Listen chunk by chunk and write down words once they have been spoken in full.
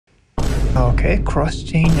Okay,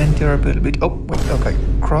 cross-chain interoperability. Oh, wait, okay.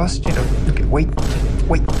 Cross-chain, okay, wait.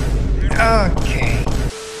 Okay.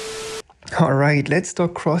 Alright, let's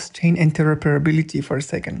talk cross-chain interoperability for a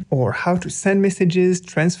second, or how to send messages,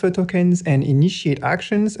 transfer tokens, and initiate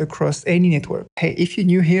actions across any network. Hey, if you're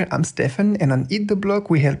new here, I'm Stefan, and on Eat the Block,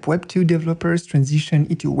 we help Web2 developers transition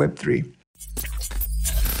into Web3.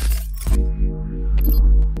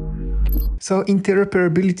 So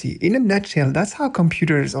interoperability, in a nutshell, that's how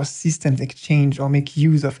computers or systems exchange or make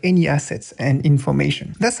use of any assets and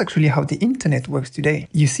information. That's actually how the internet works today.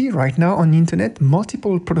 You see, right now on the internet,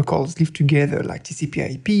 multiple protocols live together like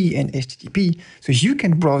TCP/IP and HTTP, so you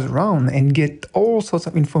can browse around and get all sorts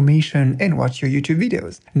of information and watch your YouTube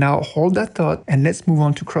videos. Now hold that thought and let's move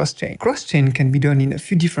on to cross-chain. Cross-chain can be done in a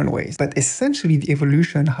few different ways, but essentially the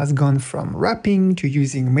evolution has gone from wrapping to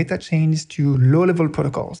using meta chains to low-level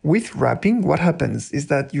protocols. With wrapping, what happens is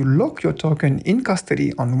that you lock your token in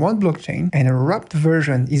custody on one blockchain and a wrapped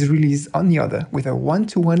version is released on the other with a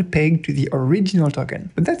one-to-one peg to the original token.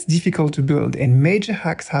 But that's difficult to build and major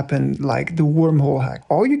hacks happen like the wormhole hack.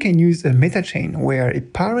 Or you can use a meta chain where a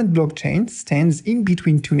parent blockchain stands in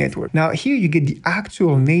between two networks. Now here you get the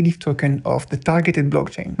actual native token of the targeted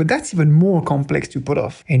blockchain, but that's even more complex to pull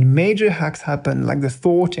off. And major hacks happen like the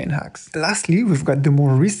Thorchain hacks. Lastly, we've got the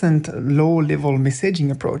more recent low-level messaging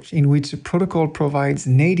approach in which the protocol provides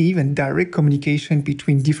native and direct communication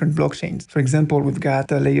between different blockchains. For example, we've got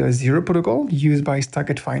the layer 0 protocol used by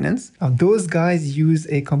Stargate Finance. Now, those guys use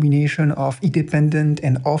a combination of independent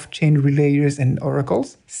and off-chain relayers and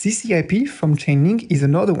oracles. CCIP from Chainlink is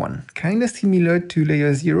another one, kind of similar to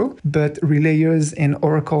layer 0, but relayers and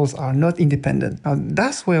oracles are not independent. Now,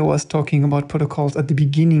 that's why I was talking about protocols at the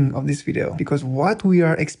beginning of this video, because what we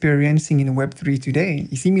are experiencing in Web3 today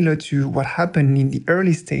is similar to what happened in the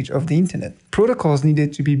early stage of the internet. Protocols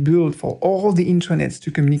needed to be built for all the intranets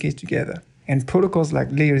to communicate together. And protocols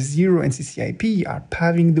like Layer 0 and CCIP are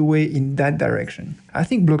paving the way in that direction. I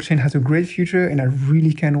think blockchain has a great future and I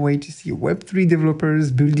really can't wait to see Web3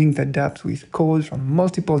 developers building that dApps with code from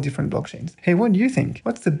multiple different blockchains. Hey, what do you think?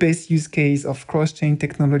 What's the best use case of cross-chain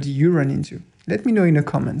technology you run into? Let me know in the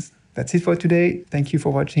comments. That's it for today. Thank you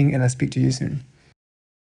for watching and I'll speak to you soon.